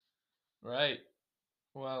Right.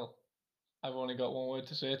 Well, I've only got one word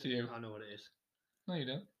to say to you. I know what it is. No, you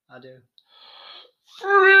don't. I do.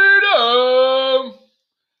 Freedom!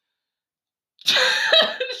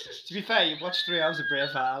 To be fair, you've watched 3 hours of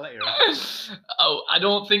Braveheart. I'll let you off. Oh, I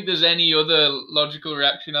don't think there's any other logical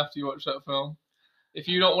reaction after you watch that film. If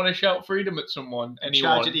you don't want to shout freedom at someone, And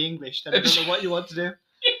anyone, charge at the English, then I don't know what you want to do.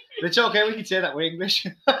 But it's okay, we can say that we're English.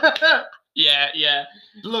 yeah.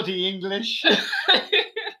 Bloody English.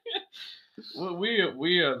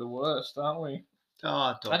 we are the worst, aren't we?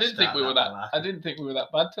 Oh, don't I didn't think start we were that. malarkey. I didn't think we were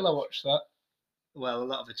that bad till I watched that. Well, a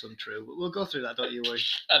lot of it's untrue, but we'll go through that. Don't you worry.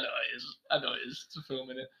 I know it is. It's a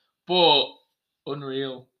film in it, but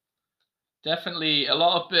unreal. Definitely a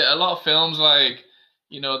lot of films like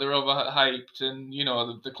they're overhyped and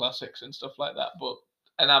the classics and stuff like that. But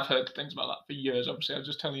I've heard things about that for years. Obviously, I was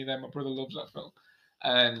just telling you that my brother loves that film,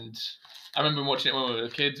 and I remember watching it when we were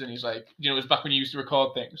kids. And he's like, it was back when you used to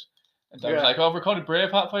record things. And Dad was like, "Oh, I've recorded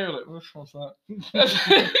Braveheart for you." I was like, "What's that?"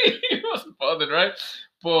 He wasn't bothered, right?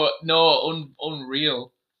 But no,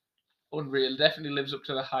 unreal. Definitely lives up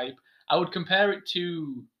to the hype. I would compare it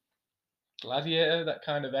to Gladiator, that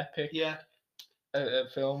kind of epic. Yeah. A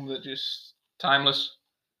film that just timeless.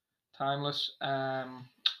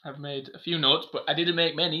 I've made a few notes, but I didn't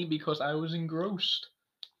make many because I was engrossed.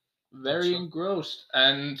 Very engrossed.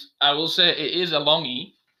 And I will say it is a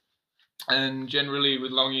longie. And generally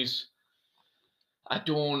with longies, I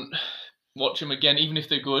don't watch them again, even if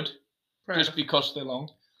they're good, just because they're long.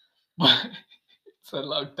 It's a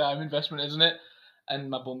long time investment, isn't it? And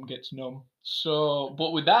my bum gets numb. So,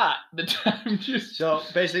 but with that, the time just... So,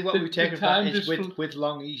 basically what we've taken from that is with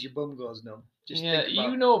longies, your bum goes numb. Just yeah,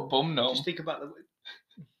 think about, bum numb. Just think about the...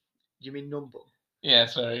 You mean numb bum? Yeah,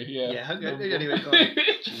 sorry, yeah. Yeah, anyway, go on.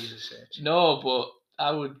 Jesus H. No, but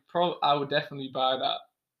I would definitely buy that.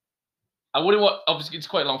 I wouldn't watch... Obviously, it's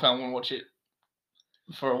quite a long film. I wouldn't watch it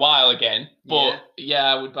for a while again. But, yeah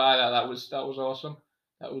I would buy that. That was awesome.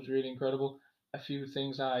 That was really incredible. A few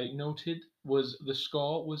things I noted was the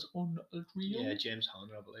score was unreal. Yeah, James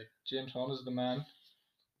Horner, I believe. James Horner's the man.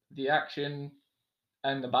 The action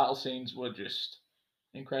and the battle scenes were just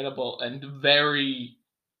incredible and very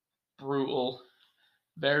brutal,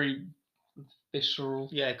 very visceral.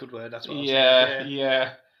 Yeah, good word. That's what I was saying.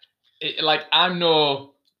 Yeah. I'm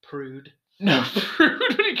no prude. No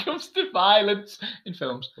prude when it comes to violence in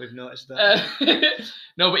films. We've noticed that.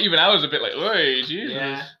 No, but even I was a bit like, "Oi, Jesus!"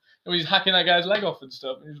 Yeah. And he's hacking that guy's leg off and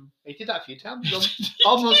stuff. He did that a few times.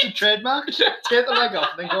 Almost a trademark. Take the leg off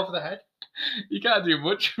and then go for the head. You can't do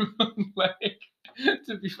much with one leg,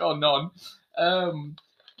 to be fair, none.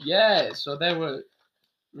 Yeah, so they were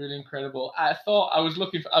really incredible. I thought I was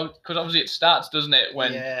looking for, because obviously it starts, doesn't it,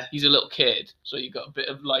 when he's a little kid. So you got a bit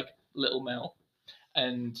of like little Mel.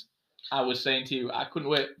 And I was saying to you, I couldn't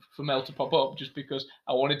wait for Mel to pop up just because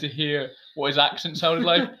I wanted to hear what his accent sounded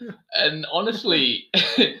like. And honestly,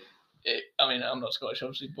 I mean, I'm not Scottish,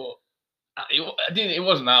 obviously, but it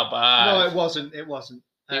wasn't that bad. No, it wasn't. It wasn't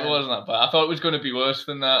that bad. I thought it was going to be worse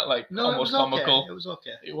than that, almost comical. Okay. It was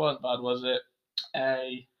okay. It wasn't bad, was it?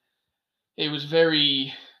 It was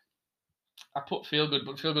very... I put feel good,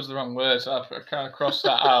 but feel good's the wrong word, so I kind of crossed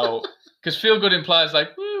that out. Because feel good implies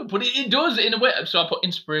like, woo, but it does in a way. So I put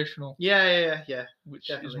inspirational. Yeah. Which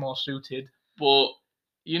is more suited. But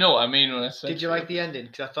you know what I mean when I say. Did you like the ending?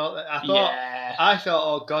 Because I thought,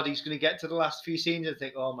 oh God, he's going to get to the last few scenes and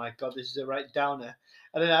think, oh my God, this is a right downer.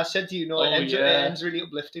 And then I said to you, it ends really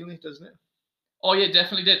upliftingly, doesn't it? Oh yeah, it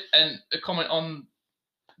definitely did. And a comment on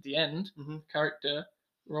the end, character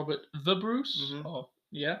Robert the Bruce. Oh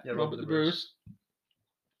yeah, Robert the Bruce.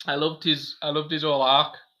 I loved his whole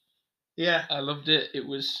arc. Yeah, I loved it. It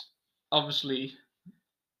was obviously,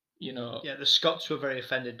 Yeah, the Scots were very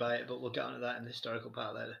offended by it, but we'll get onto that in the historical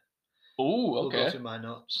part later. Oh, okay. We'll go through my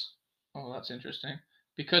notes. Oh, that's interesting.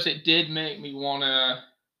 Because it did make me want to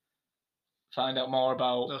find out more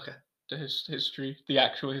about the history, the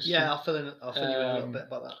actual history. Yeah, I'll fill in a little bit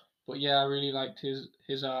about that. But yeah, I really liked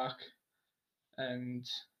his arc, and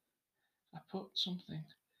I put something.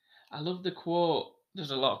 I love the quote.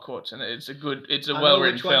 There's a lot of quotes in it. It's a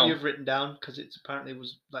well-written film. Which one you've written down because it apparently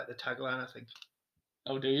was like the tagline, I think.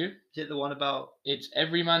 Oh, do you? Is it the one about? It's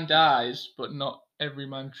every man dies, but not every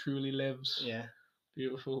man truly lives. Yeah.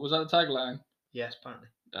 Beautiful. Was that the tagline? Yes, apparently.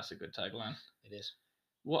 That's a good tagline. It is.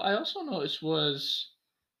 What I also noticed was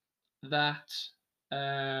that,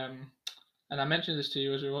 and I mentioned this to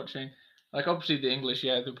you as we were watching, like obviously the English,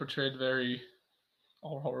 they're portrayed very,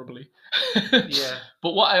 or horribly. Yeah.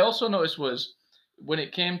 But what I also noticed was when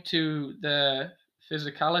it came to the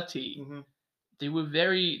physicality,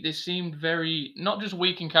 they seemed very, not just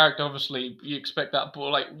weak in character, obviously, you expect that,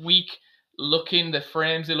 but like weak looking. The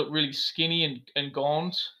frames, they look really skinny and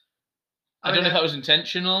gaunt. I don't know if that was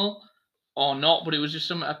intentional or not, but it was just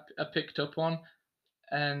something I picked up on.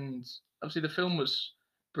 And obviously the film was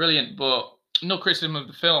brilliant, but no criticism of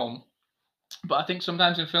the film. But I think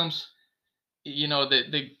sometimes in films, you know,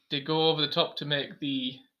 they go over the top to make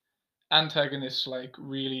the antagonists like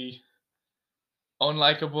really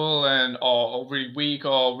unlikable and or really weak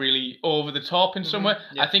or really over the top in some way.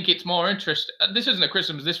 Yeah. I think it's more interesting. This isn't a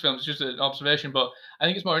criticism of this film; it's just an observation. But I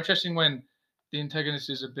think it's more interesting when the antagonist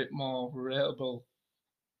is a bit more relatable.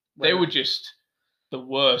 They were just the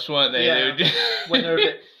worst, weren't they? Yeah. When they're a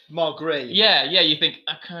bit more grey. Yeah. You think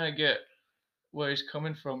I kind of get where he's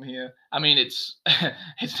coming from here. I mean, it's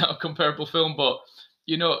it's not a comparable film, but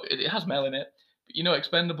you know, it has Mel in it. You know,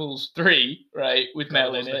 Expendables 3, right, with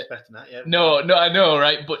Mel in it. Expecting that, yeah. No, I know,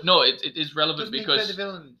 right? But no, it is relevant because the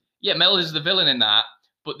villain? Yeah, Mel is the villain in that.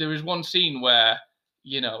 But there is one scene where,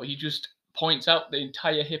 you know, he just points out the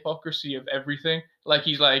entire hypocrisy of everything. Like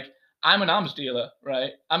he's like, I'm an arms dealer,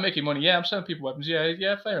 right? I'm making money. Yeah, I'm selling people weapons.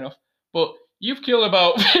 Yeah, fair enough. But you've killed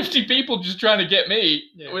about 50 people just trying to get me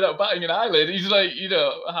without batting an eyelid. He's like, you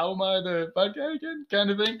know, how am I the bad guy again?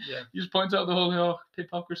 Kind of thing. Yeah. He just points out the whole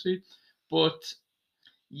hypocrisy. But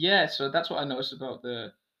yeah, so that's what I noticed about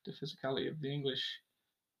the physicality of the English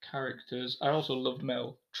characters. I also loved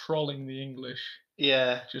Mel trolling the English.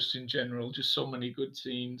 Yeah. Just in general, just so many good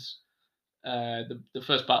scenes. The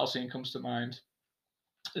first battle scene comes to mind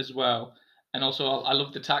as well. And also I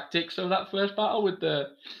love the tactics of that first battle with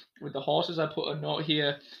the horses. I put a note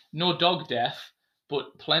here: no dog death,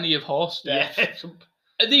 but plenty of horse death.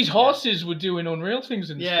 Yeah. These horses were doing unreal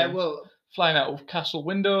things in this film. Well, flying out of castle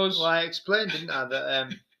windows. Well, I explained, didn't I,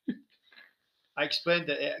 that I explained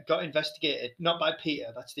that it got investigated not by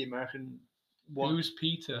Peter. That's the American one. Who's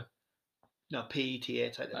Peter? No,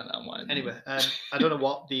 PETA type. Anyway, I don't know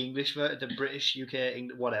what the English version, the British, UK,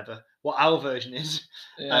 English, whatever, what our version is.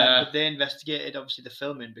 Yeah. But they investigated, obviously, the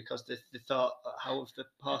filming because they thought, how have the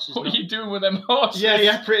horses? What are you doing with them horses?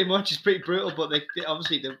 Yeah, pretty much. It's pretty brutal, but they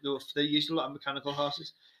obviously they used a lot of mechanical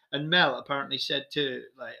horses. And Mel apparently said to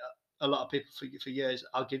like a lot of people for years,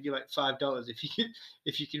 I'll give you like $5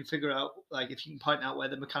 if you can figure out, like, if you can point out where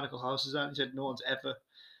the mechanical horses are. And he said no one's ever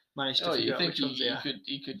managed to figure out which ones they are.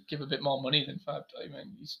 He could give a bit more money than $5. I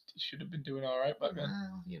mean, he should have been doing all right back then.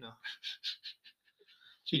 Well, you know,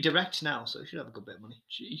 he directs now, so he should have a good bit of money.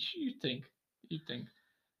 You'd think.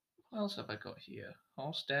 What else have I got here?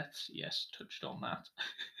 Horse deaths. Yes, touched on that.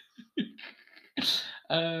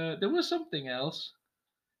 There was something else.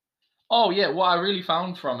 Oh yeah, what I really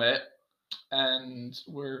found from it, and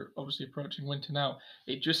we're obviously approaching winter now.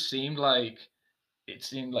 It just seemed like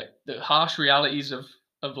the harsh realities of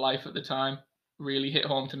life at the time really hit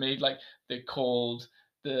home to me. Like the cold,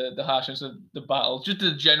 the harshness of the battle, just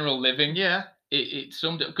the general living. Yeah. It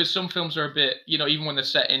summed it, because some films are a bit, you know, even when they're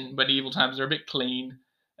set in medieval times, they're a bit clean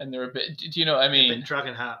and they're a bit. Do you know what I mean? A bit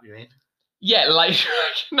Dragonheart, you mean? Yeah, like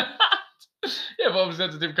Dragonheart. Yeah, but obviously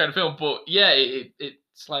that's a different kind of film. But yeah,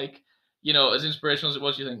 it's like, you know, as inspirational as it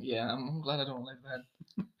was, you think, yeah, I'm glad I don't live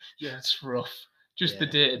then. Yeah, it's rough. Just the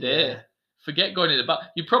day to day. Forget going into battle.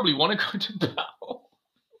 You probably want to go into battle.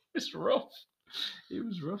 It's rough. It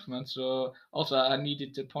was rough, man. So also, I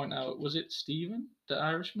needed to point out: was it Stephen, the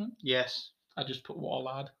Irishman? Yes. I just put what a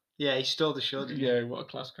lad. Yeah, he stole the show. Didn't he? Yeah, what a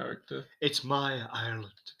class character. It's my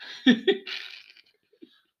Ireland.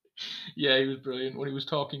 Yeah, he was brilliant when he was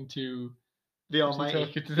talking to the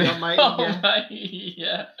Almighty. The Almighty,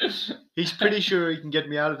 yeah. He's pretty sure he can get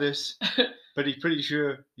me out of this, but he's pretty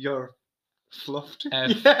sure you're fluffed.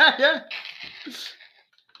 Yeah.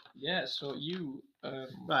 Yeah, so you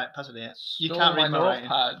right, pass it there. You can't read my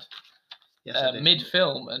notepad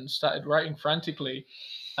mid-film and started writing frantically,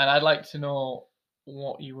 and I'd like to know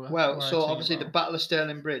what you were. Well, so obviously the Battle of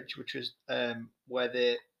Stirling Bridge, which was where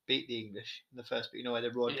they beat the English in the first bit, you know, where they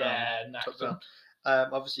rode down, took down.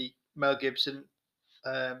 Obviously, Mel Gibson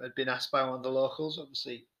had been asked by one of the locals,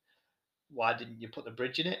 obviously, why didn't you put the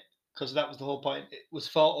bridge in it? Because that was the whole point. It was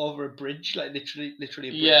fought over a bridge, like literally a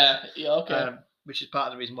bridge. Yeah, okay. Which is part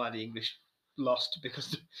of the reason why the English lost, because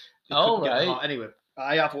they couldn't get the heart. Anyway,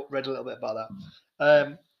 I have read a little bit about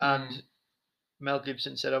that. And Mel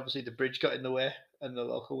Gibson said, obviously, the bridge got in the way, and the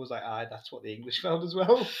local was like, aye, that's what the English found as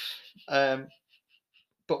well.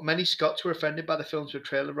 But many Scots were offended by the film's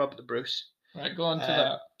portrayal of Robert the Bruce. Right, go on to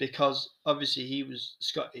that. Because obviously he was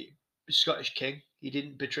Scottish king. He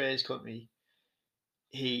didn't betray his country.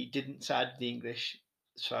 He didn't side with the English,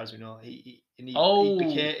 as far as we know. He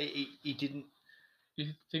didn't. You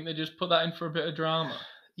think they just put that in for a bit of drama?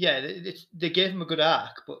 Yeah, they gave him a good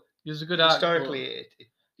arc, but there's a good arc. Historically,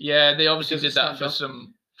 yeah, they obviously did that for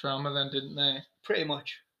drama then, didn't they? Pretty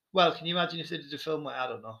much. Well, can you imagine if they did a film where, I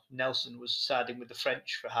don't know, Nelson was siding with the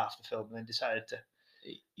French for half the film and then decided to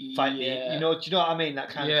fight the, do you know what I mean? That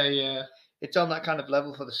kind of. Yeah. It's on that kind of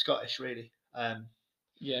level for the Scottish, really.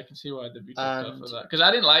 Yeah, I can see why they'd be tipped off for that. Because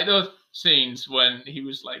I didn't like those scenes when he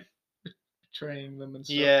was like betraying them and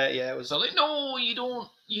stuff. Yeah, it was. So like, no, you don't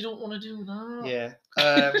want to do that.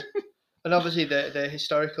 Yeah. And obviously the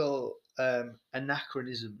historical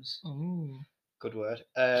anachronisms. Ooh. Good word.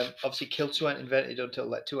 Obviously, kilts weren't invented until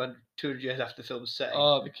like 200 years after the film's setting.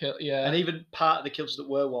 Oh, the kilt, yeah. And even part of the kilts that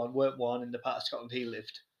were worn weren't worn in the part of Scotland he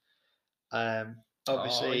lived.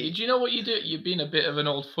 Obviously. Oh, do you know what you do? You've been a bit of an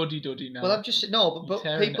old fuddy-duddy now. Well, I'm just but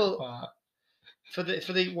people for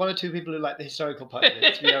the one or two people who like the historical part of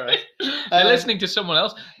it, to be alright. They're listening to someone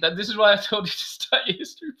else. This is why I told you to start your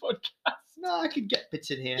history podcast. No, I can get bits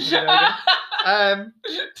in here.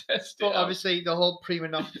 But obviously the whole prima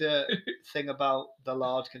nocta thing about the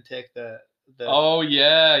Lord can take the newly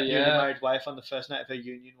married wife on the first night of her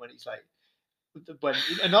union when he's like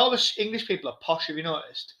and all the English people are posh. Have you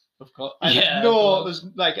noticed? Of course. There's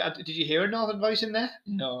like. Did you hear a northern voice in there?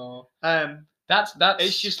 No. That's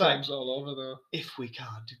it's just like all over though. If we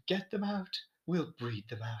can't get them out, we'll breed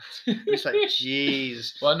them out. It's like,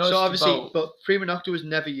 jeez. Well, so obviously, but prima nocta was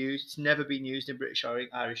never used. It's never been used in British or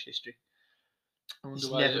Irish history.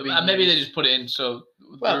 Maybe they just put it in so.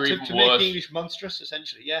 Well, to make the English monstrous,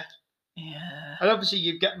 essentially, yeah. Yeah. And obviously,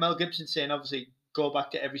 you get Mel Gibson saying, obviously, go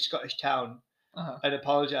back to every Scottish town and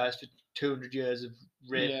apologise for 200 years of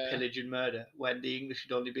rape, pillage, and murder when the English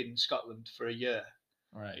had only been in Scotland for a year.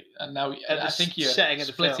 Right, and now I think you're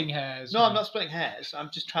splitting hairs. No, man. I'm not splitting hairs. I'm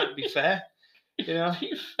just trying to be fair. You know,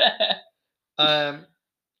 be fair.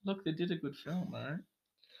 Look, they did a good film, right?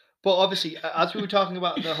 But obviously, as we were talking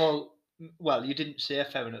about the whole, well, you didn't say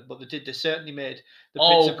effeminate, but they certainly made the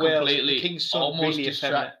Prince of Wales, the King's son, almost really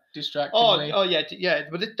effeminate. Distractingly. Oh yeah.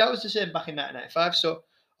 But that was the same back in 1995. So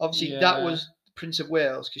obviously, that was Prince of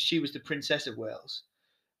Wales because she was the Princess of Wales,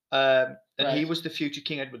 and he was the future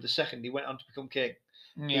King Edward II. He went on to become king.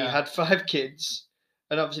 Yeah. He had 5 kids,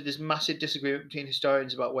 and obviously there's massive disagreement between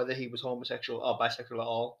historians about whether he was homosexual or bisexual at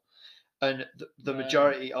all. And the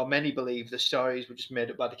majority, or many, believe the stories were just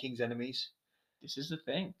made up by the king's enemies. This is the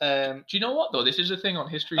thing. Do you know what though? This is the thing on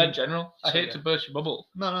history in general. I hate to burst your bubble.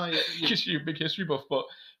 No, because you're a big history buff, but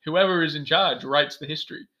whoever is in charge writes the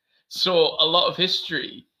history. So a lot of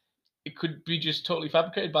history, it could be just totally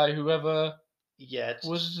fabricated by whoever.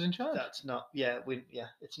 Was in charge. That's not.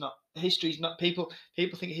 It's not. History's not. People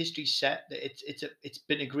think history's set. That it's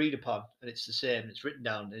been agreed upon and it's the same. It's written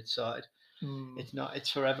down and it's sorted. It's not. It's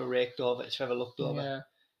forever raked over. It's forever looked over.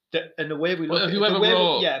 And the way we look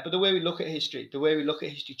at but the way we look at history,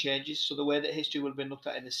 changes. So the way that history would have been looked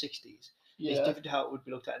at in the 60s is different to how it would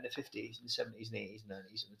be looked at in the 50s, and the 70s, and 80s, and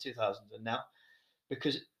 90s, and the 2000s, and now,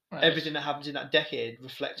 because everything that happens in that decade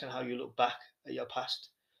reflects on how you look back at your past.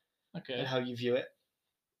 Okay. And how you view it.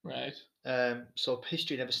 Right. So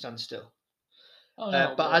history never stands still. Oh,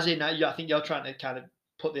 no, but as in, I think you're trying to kind of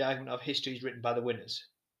put the argument of history is written by the winners.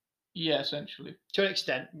 Yeah, essentially. To an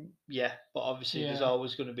extent, yeah. But obviously, there's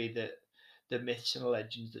always going to be the myths and the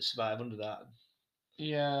legends that survive under that.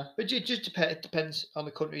 Yeah. But it just depends on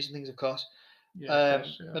the countries and things, of course. Yeah, of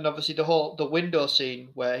course, And obviously, the window scene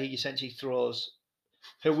where he essentially throws,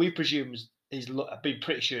 who we presume is I've been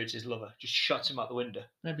pretty sure it's his lover, just shots him out the window.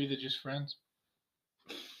 Maybe they're just friends.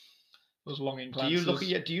 Those longing glances.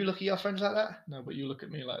 Do you look at your friends like that? No, but you look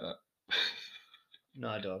at me like that. No,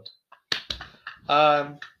 I don't.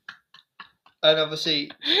 And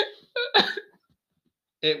obviously,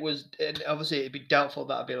 it'd be doubtful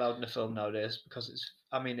that'd be allowed in a film nowadays because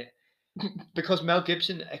Mel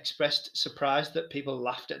Gibson expressed surprise that people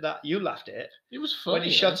laughed at that. You laughed at it. It was funny when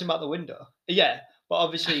he shot him out the window. Yeah. But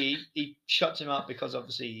obviously, he shuts him out because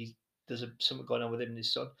obviously there's something going on with him and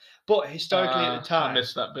his son. But historically at the time... I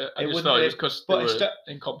missed that bit. I just thought it was because they were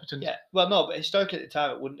incompetent. Yeah, well, no, but historically at the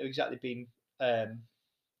time, it wouldn't have exactly been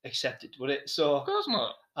accepted, would it? So, of course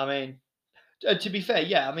not. I mean, to be fair,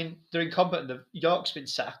 they're incompetent. York's been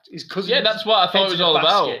sacked. His cousin... Yeah, that's what I thought it was all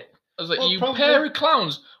about. I was like, pair of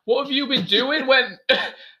clowns, what have you been doing when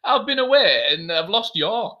I've been away and I've lost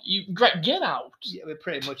York? Get out. Yeah,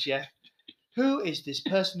 pretty much, yeah. Who is this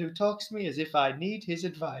person who talks to me as if I need his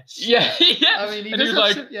advice? Yeah. I mean, he was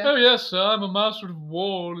like, oh yes, I'm a master of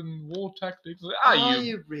war and war tactics. Like, are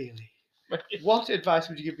you really? What advice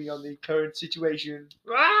would you give me on the current situation?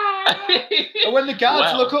 And when the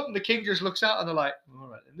guards look up and the king just looks out and they're like, all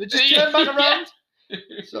right, and they just turn back around.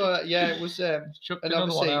 So it was and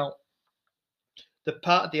obviously the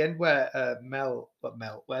part at the end where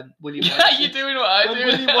when William Wallace, you're doing what I do. When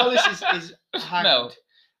William Wallace is hanged.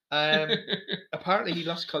 Apparently he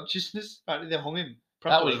lost consciousness. Apparently they hung him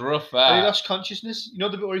properly. That was rough. But he lost consciousness. You know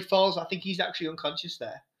the bit where he falls? I think he's actually unconscious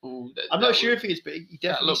there. Ooh, I'm not sure if he is, but he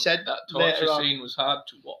definitely said that torture scene was hard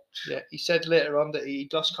to watch. Yeah, he said later on that he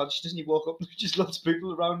lost consciousness and he woke up and just lots of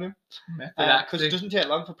people around him. Because it doesn't take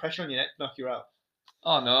long for pressure on your neck to knock you out.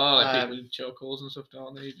 Oh no, like people with chokeholds and stuff,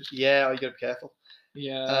 don't they? Yeah, you gotta be careful.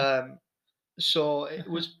 Yeah. So it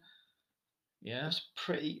was. Yeah. It was a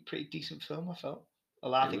pretty decent film. I felt.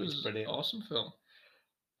 Well, I think it was brilliant. Awesome film.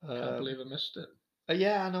 Can't believe I missed it.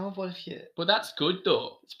 Yeah, I know. But that's good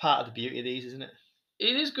though. It's part of the beauty of these, isn't it?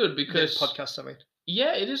 It is good because podcasts. I mean.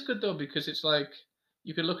 Yeah, it is good though because it's like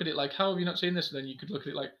you could look at it like, how have you not seen this? And then you could look at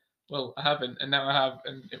it like, well, I haven't, and now I have,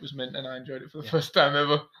 and it was mint, and I enjoyed it for the first time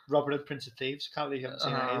ever. Robin Hood, Prince of Thieves. Can't believe you haven't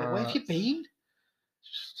seen that either. Where have you been?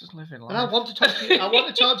 Just living life. And I want to talk to you. I want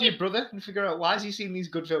to talk to your brother and figure out why has he seen these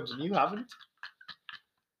good films and you haven't.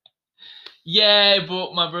 Yeah,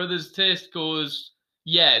 but my brother's taste goes.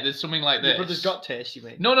 Yeah, there's something like this. Your brother's got taste, you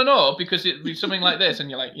mean? No, because it'd be something like this, and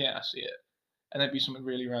you're like, yeah, I see it, and there'd be something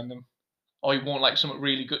really random, or you won't like something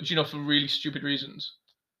really good, for really stupid reasons.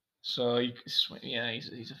 So he's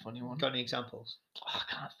a funny one. Got any examples? Oh, I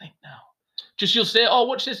can't think now. Just you'll say, oh,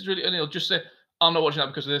 watch this, it's really, and he'll just say, I'm not watching that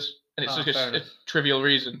because of this, and it's just a trivial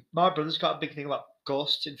reason. My brother's got a big thing about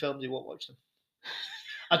ghosts in films. He won't watch them.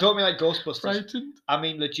 I don't mean like Ghostbusters. Frightened? I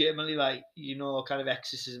mean legitimately like, kind of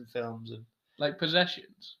exorcism films and like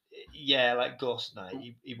possessions. Yeah, like Ghost Night.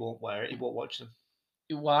 He won't wear it. He won't watch them.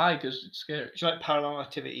 Why? Because it's scary. So like Paranormal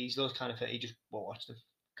Activities, those kind of things. He just won't watch them.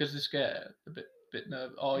 Because they're scared. A bit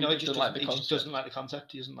nervous. Oh, no, he just doesn't like the concept. He just doesn't like the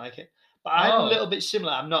concept. He doesn't like it. But I'm a little bit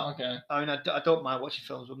similar. I'm not. Okay. I mean, I don't mind watching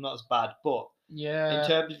films. I'm not as bad. But yeah, in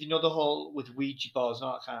terms of the whole with Ouija boards and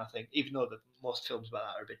all that kind of thing. Even though most films about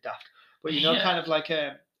that are a bit daft. But kind of like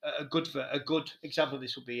a good example of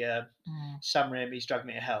this would be Sam Raimi's Drag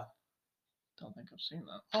Me to Hell. Don't think I've seen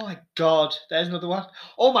that. Oh my god, there's another one.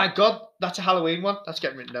 Oh my god, that's a Halloween one. That's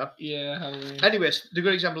getting written down. Yeah, Halloween. Anyways, the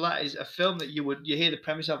good example of that is a film that you hear the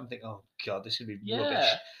premise of and think, oh god, this is gonna be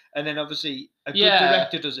rubbish. And then obviously a good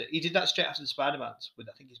director does it. He did that straight after the Spider-Man's with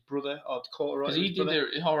I think his brother or Corduroy. Because he did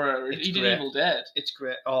the horror. He did Evil Dead. It's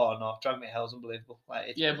great. Oh no, Drag Me to Hell's unbelievable. But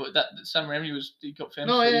that Sam Raimi he got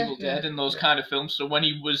famous for Evil Dead and those kind of films. So when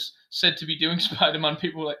he was said to be doing Spider-Man,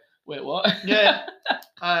 people were like, wait, what? Yeah.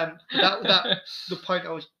 That the point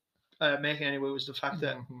I was making anyway was the fact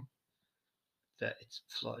that that it's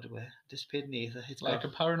floated away, disappeared in the ether. It's like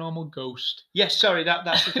gone. A paranormal ghost. Yes, sorry,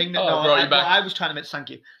 that's the thing that I was trying to make. Thank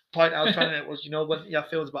you. The point I was trying to make was, when you have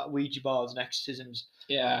films about Ouija boards and exorcisms.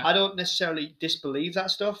 Yeah. I don't necessarily disbelieve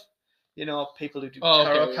that stuff. People who do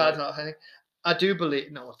tarot cards and all that kind of thing. I do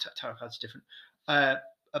believe tarot cards are different.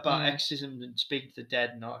 About exorcisms and speaking to the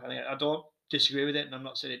dead and all that kind of thing. I don't disagree with it, and I'm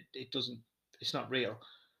not saying it doesn't. It's not real.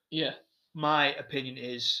 Yeah. My opinion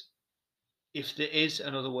is, if there is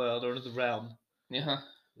another world or another realm,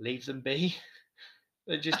 leave them be.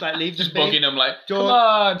 Just like leave them just be. Bugging them like, come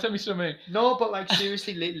on, tell me something. No, but like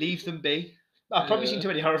seriously, leave them be. I've probably seen too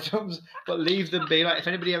many horror films, but leave them be. Like if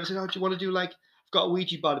anybody ever says, "Oh, do you want to do like I've got a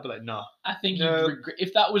Ouija board?" I'd be like, "No." I think you'd regret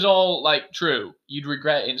if that was all like true. You'd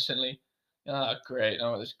regret it instantly. Ah, great!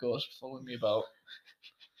 Now this ghost following me about.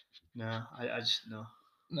 No, I just no.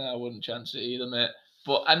 No, I wouldn't chance it either, mate.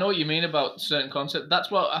 But I know what you mean about certain concepts. That's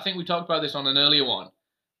what I think we talked about this on an earlier one,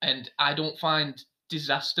 and I don't find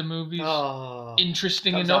disaster movies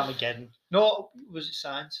interesting enough. Armageddon. No, was it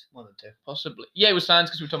Signs? One or two, possibly. Yeah, it was Signs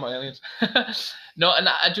because we were talking about aliens. No, and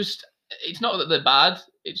it's not that they're bad.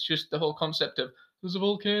 It's just the whole concept of there's a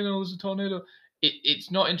volcano, there's a tornado. It's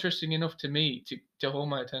not interesting enough to me to hold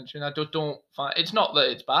my attention. I don't find it's not that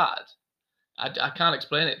it's bad. I can't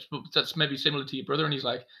explain it, but that's maybe similar to your brother, and he's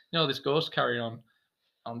like, no, this ghost carry on.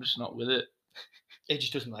 I'm just not with it. He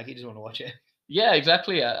just doesn't like it. He doesn't want to watch it. Yeah,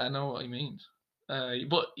 exactly. I know what he means.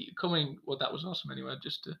 But that was awesome anyway.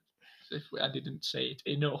 Just to, I didn't say it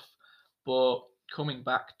enough, but coming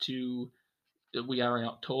back to, we are in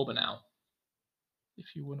October now.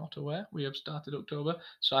 If you were not aware, we have started October,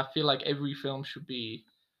 so I feel like every film should be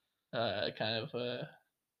kind of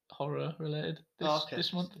horror related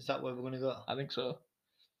this month. Is that where we're going to go? I think so.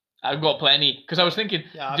 I've got plenty because I was thinking,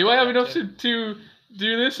 do I have enough to do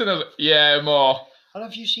this? And I was like, yeah, more. And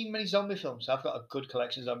have you seen many zombie films? I've got a good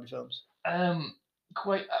collection of zombie films.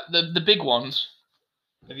 Quite the big ones.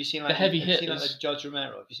 Have you seen the heavy hitters? Have you seen like George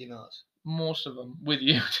Romero? Have you seen those? Most of them with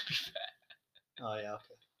you, to be fair. Oh yeah, okay.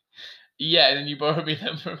 Yeah, and then you borrowed me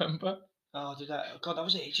them. Remember? Oh, did I? God, that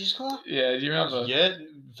was ages ago. Yeah, do you remember? Yeah,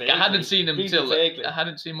 vaguely. I hadn't seen them I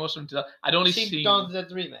hadn't seen most of them till. I'd only seen Dawn of the Dead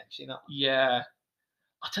the remake. You know? Yeah,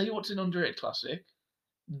 I'll tell you what's an underrated classic.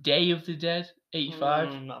 Day of the Dead. 85.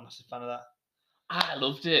 I'm not a massive fan of that. I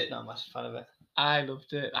loved it. Not a massive fan of it. I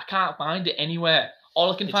loved it. I can't find it anywhere.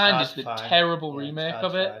 All I can find is the terrible remake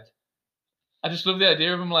of it. I just love the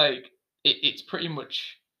idea of them. Like it's pretty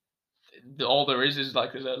much all there is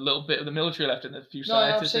like there's a little bit of the military left and a few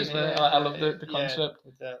scientists. I love the concept.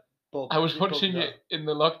 I was watching it in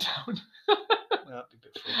the lockdown.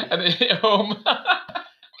 And it hit home. I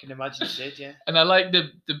can imagine it did, yeah. And I like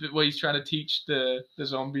the bit where he's trying to teach the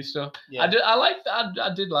zombie stuff. Yeah. I like that.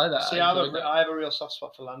 I did like that. See, I have a real soft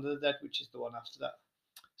spot for Land of the Dead, which is the one after that.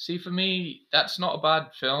 See, for me, that's not a bad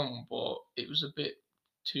film, but it was a bit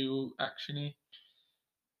too actiony.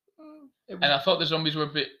 And I thought the zombies were a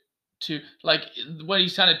bit too like when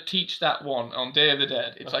he's trying to teach that one on Day of the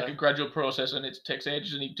Dead. It's like a gradual process, and it takes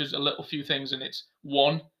ages, and he does a little few things, and it's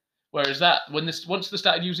one. Whereas that once they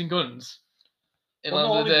started using guns, only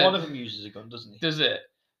one of them uses a gun, doesn't he? Does it?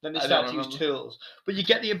 Then they start to use tools. But you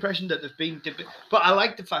get the impression that they've been. But I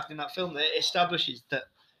like the fact in that film that it establishes that,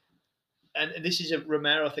 and this is a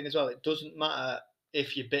Romero thing as well. It doesn't matter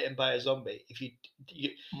if you're bitten by a zombie. If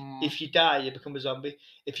you die, you become a zombie.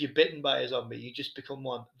 If you're bitten by a zombie, you just become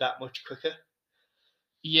one that much quicker.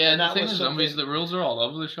 Yeah, and the thing with zombies, the rules are all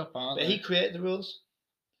over the shop, aren't they? But he created the rules.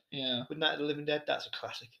 Yeah. With Night of the Living Dead, that's a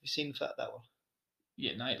classic. Have you seen that one?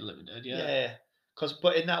 Yeah, Night of the Living Dead, yeah. Yeah.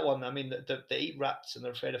 But in that one, I mean, they eat rats and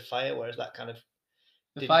they're afraid of fire, whereas that kind of...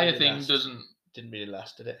 The fire thing didn't really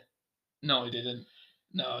last, did it? No, it didn't.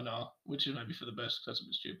 No. Which is maybe for the best, because that's a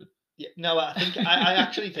bit stupid. Yeah, no, I think I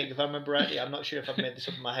actually think, if I remember rightly, I'm not sure if I've made this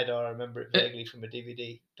up in my head or I remember it vaguely from a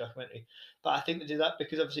DVD documentary, but I think they did that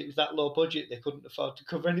because obviously it was that low budget, they couldn't afford to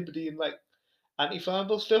cover anybody in like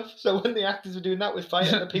anti-flammable stuff. So when the actors were doing that with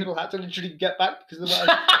fire, the people had to literally get back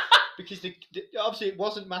because they obviously it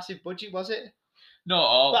wasn't massive budget, was it?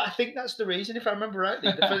 No, but I think that's the reason, if I remember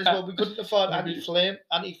rightly. The first one, we couldn't afford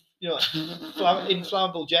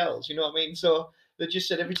inflammable gels. You know what I mean? So they just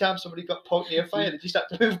said every time somebody got poked near fire, they just had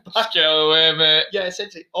to move back. Go away, mate. Yeah,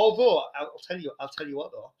 essentially. Although I'll tell you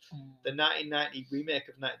what though, the 1990 remake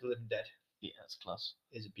of Night of the Living Dead. Yeah, that's class.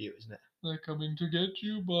 Is a beauty, isn't it? They're coming to get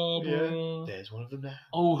you, Barbara. Yeah, there's one of them now.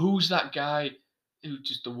 Oh, who's that guy? Who's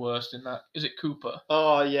just the worst in that? Is it Cooper?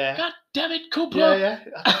 Oh yeah. God damn it, Cooper! Yeah.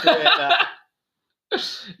 That's great, that.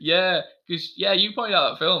 Yeah, because you pointed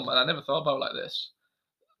out that film, and I never thought about it like this.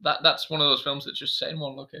 That's one of those films that's just set in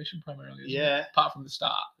one location primarily. Isn't it? Apart from the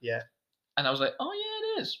start. Yeah. And I was like, oh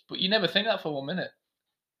yeah, it is. But you never think that for 1 minute.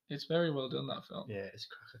 It's very well done, that film. Yeah, it's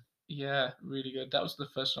cracking. Yeah, really good. That was the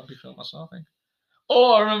first zombie film I saw, I think.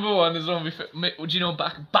 Oh, I remember one. The zombie film. Would you know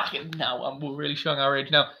back now? We're really showing our age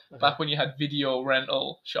now. Okay. Back when you had video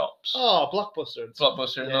rental shops. Oh, Blockbuster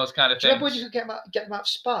and those kind of things. Do you remember when you could get them out of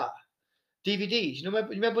Spar? DVDs. You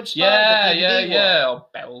remember when Spar? Yeah. Or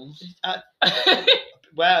Bells.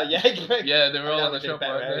 Well, yeah. Yeah, they were all in the shop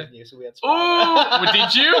right there. So we had Spar. Oh,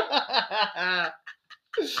 did you?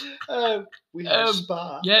 We had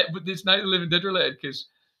Spar. Yeah, but this Night of the Living Dead related because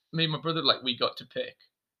me and my brother, we got to pick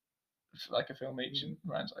like a film each, and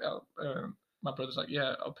Ryan's like, my brother's like,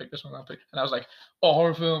 yeah, I'll pick this one, and I was like, oh,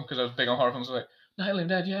 horror film, because I was big on horror films. I was like, Night of the Living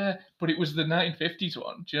Dead, yeah, but it was the 1950s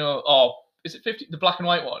one. Do you know? Oh, is it 50? The black and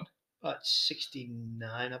white one. That's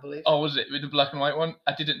 69, I believe. Oh, was it with the black and white one?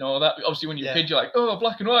 I didn't know that. Obviously, when you're a kid, you're like, oh,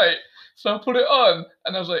 black and white. So I put it on,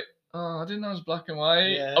 and I was like, oh, I didn't know it was black and white.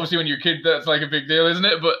 Yeah. Obviously, when you're a kid, that's like a big deal, isn't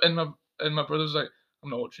it? But and my brother's like, I'm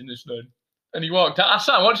not watching this then. And he walked out. I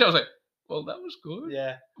sat and watched it. I was like, well, that was good.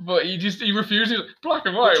 Yeah. But he refused. He was like, black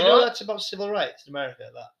and white. But you know that's about civil rights in America.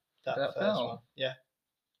 That first film. One. Yeah.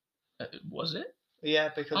 Was it? Yeah,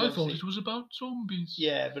 because I thought it was about zombies.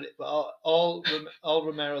 Yeah, but all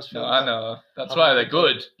Romero's films. No, I know. That's why they're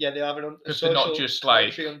good. Yeah, they have an because they're not just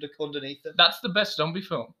like underneath them. That's the best zombie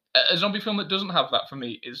film. A zombie film that doesn't have that for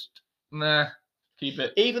me is keep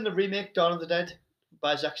it. Even the remake Dawn of the Dead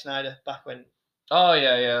by Zack Snyder back when. Oh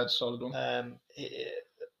yeah, it's a solid one.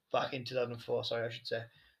 Back in 2004, sorry, I should say.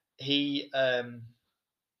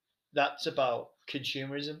 That's about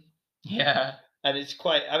consumerism. Yeah. And it's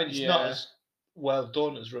quite. I mean, it's not as well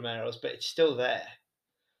done as Romero's, but it's still there.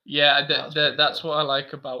 Yeah, that's what I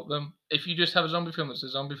like about them. If you just have a zombie film that's a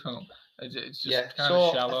zombie film, it's just kind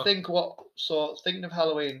of shallow. I think thinking of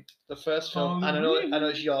Halloween, the first film, and I know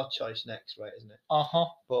it's your choice next, right? Isn't it?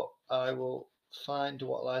 But I will find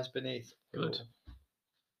what lies beneath. Good.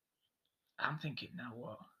 I'm thinking now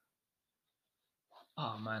what?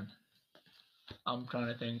 Oh man, I'm trying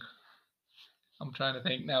to think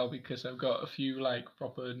now because I've got a few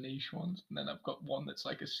proper niche ones, and then I've got one that's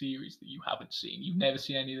like a series that you haven't seen. You've never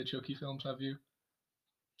seen any of the Chucky films, have you?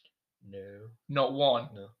 No. Not one?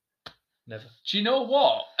 No. Never. Do you know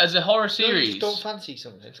what? As a horror series... You don't fancy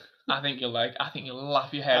something? I think you'll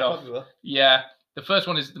laugh your I head off. probably will. Yeah, the first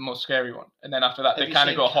one is the most scary one, and then after that Have they you kind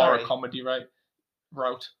of seen go horror Carrie? comedy route.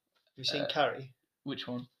 Have you seen Carrie? Which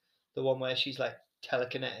one? The one where she's like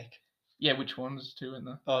telekinetic. Yeah, which one? There's two in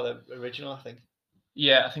there. Oh, the original, I think.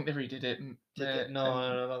 Yeah, I think they redid it.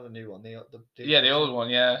 No, not the new one. The the old one.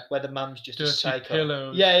 Yeah, where the mum's just dirty a psycho.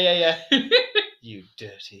 pillows. Yeah. You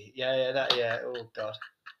dirty. Yeah. Oh God.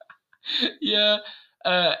 Yeah.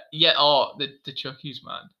 Oh, the Chuckies,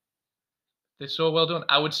 man. They're so well done.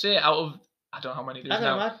 I would say out of I don't know how many there's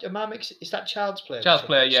now. Is that Child's Play? Child's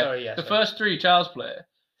Play, yeah. Sorry, yeah. The first three Child's Play.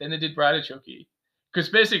 Then they did Bride of Chucky. Because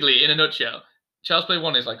basically, in a nutshell, Child's Play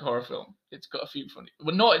 1 is like a horror film. It's got a few funny...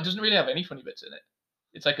 Well, no, it doesn't really have any funny bits in it.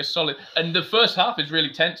 It's like a solid... And the first half is really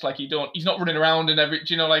tense. Like, he's not running around and every...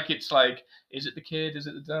 Do you know, like, it's like, is it the kid? Is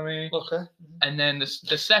it the dummy? Okay. And then the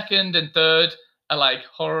second and third are like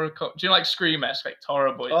horror... Do you know, like, Scream-esque, like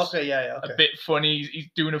horror, but it's okay. a bit funny. He's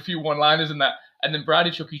doing a few one-liners and that. And then Bride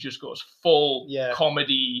of Chucky just goes full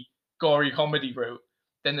comedy, gory comedy route.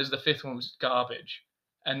 Then there's the fifth one, which is garbage.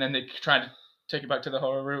 And then they try to take it back to the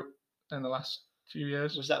horror route in the last few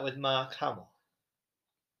years. Was that with Mark Hamill?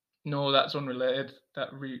 No, that's unrelated.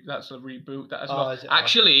 That's a reboot. That is not.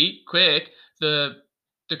 Actually, quick, the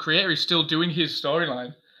creator is still doing his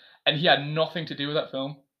storyline, and he had nothing to do with that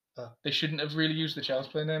film. Oh. They shouldn't have really used the Child's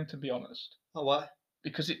Play name, to be honest. Oh, why?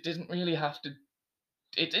 Because it didn't really have to.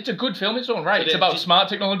 It's a good film. It's all right. It's about smart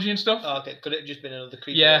technology and stuff. Oh, okay. Could it have just been another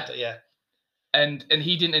creepy? Yeah. And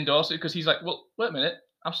he didn't endorse it because he's like, well, wait a minute.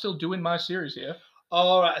 I'm still doing my series here.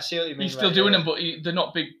 Oh, right. I see what you mean. He's still doing them, but they're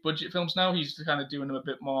not big budget films now. He's kind of doing them a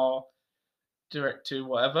bit more direct to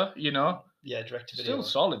whatever, you know? Yeah, direct to video. Still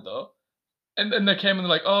solid, though. And then they came and they're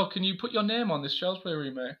like, oh, can you put your name on this Child's Play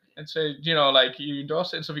remake? And say, you know, like, you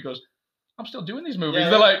endorse it and stuff. He goes, I'm still doing these movies.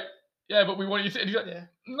 They're like, yeah, but we want you to... And he's like,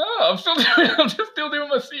 no, I'm just still doing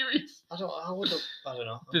my series. I don't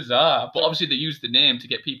know. Bizarre. But obviously they used the name to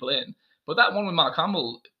get people in. But that one with Mark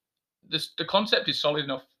Hamill, the concept is solid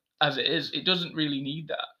enough as it is. It doesn't really need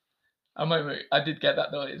that. I did get that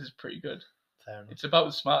though. It is pretty good. Fair enough. It's about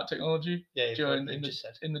the smart technology. Yeah, you just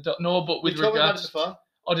said. No, but with regards. About it before.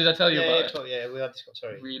 Oh, did I tell you about it? Yeah, we had this.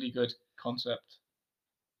 Sorry. Really good concept.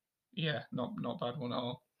 Yeah, not bad one at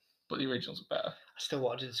all. But the originals are better. I still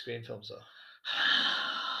want to do the Scream films though.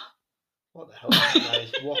 What the hell?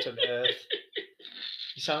 Guys? What on earth?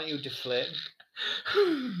 You sound like you're deflating.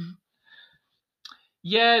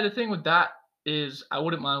 Yeah, the thing with that is I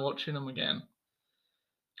wouldn't mind watching them again.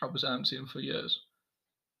 Obviously, I haven't seen them for years.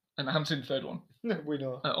 And I haven't seen the third one. No, we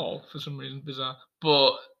know. At all, for some reason. Bizarre.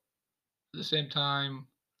 But at the same time,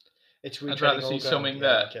 I'd rather see something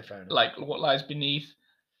like What Lies Beneath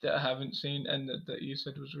that I haven't seen and that you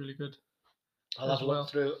said was really good. I'll have a look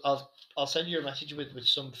through. I'll send you a message with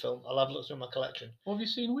some film. I'll have a look through my collection. Have you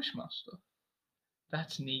seen Wishmaster?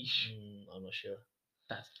 That's niche. I'm not sure.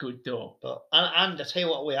 That's good though. But and I tell you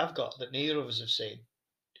what we have got that neither of us have seen.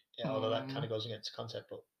 Yeah, although that kind of goes against the concept,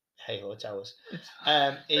 but hey ho, it's ours.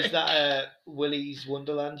 Is that Willy's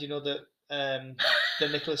Wonderland? You know the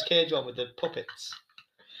Nicolas Cage one with the puppets.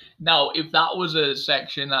 Now, if that was a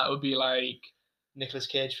section, that would be like Nicolas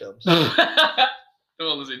Cage films.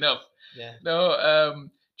 Well, is enough. Yeah. No,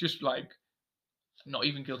 just like not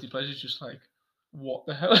even guilty pleasures, just like what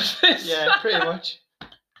the hell is this? Yeah, pretty much.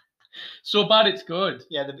 So bad it's good.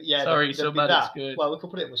 Yeah, Sorry, so bad it's good. Well, we could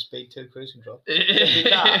put it in with Speed 2 Cruise Control. There'd be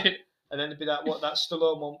that, and then there'd be that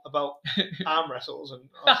Stallone one about arm wrestles and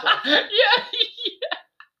all sorts. Yeah.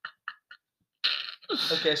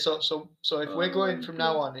 Okay, so if we're going from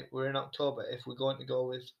now on, we're in October. If we're going to go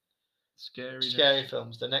with scary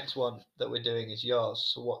films, the next one that we're doing is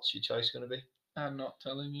yours. So what's your choice going to be? I'm not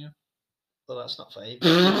telling you. Well, that's not fair.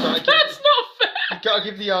 That's not fair. You've got to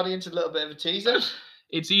give the audience a little bit of a teaser.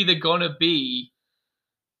 It's either gonna be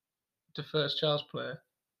the first Child's Play,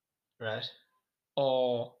 right,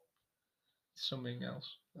 or something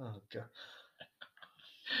else. Oh god.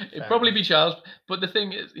 It'd probably be Child's, but the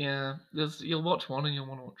thing is, yeah, you'll watch one and you'll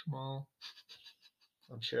want to watch them all.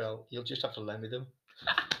 I'm sure you'll just have to lend me them.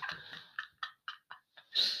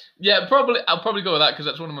 Yeah, I'll probably go with that because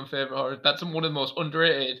that's one of my favorite horror. That's one of the most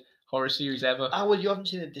underrated horror series ever. Ah, well, you haven't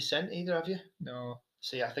seen The Descent either, have you? No.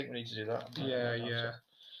 See, I think we need to do that. Yeah.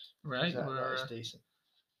 Right. That is decent.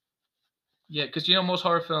 Yeah, because most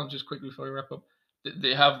horror films, just quickly before we wrap up,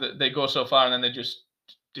 they go so far and then they just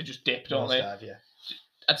dip, don't they? Yeah.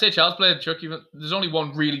 I'd say Child's Play, Chucky. There's only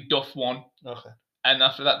one really duff one. Okay. And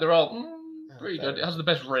after that, they're all pretty good. It has the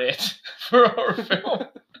best rate for a horror film.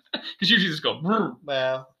 Because usually just go.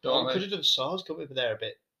 Well, we could have done Saws, couldn't we? But they're a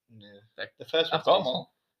bit. Yeah. The first one. I've got them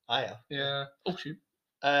all. I have. Yeah. Oh shoot.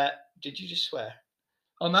 Did you just swear?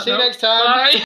 On that See note, you next time. Bye.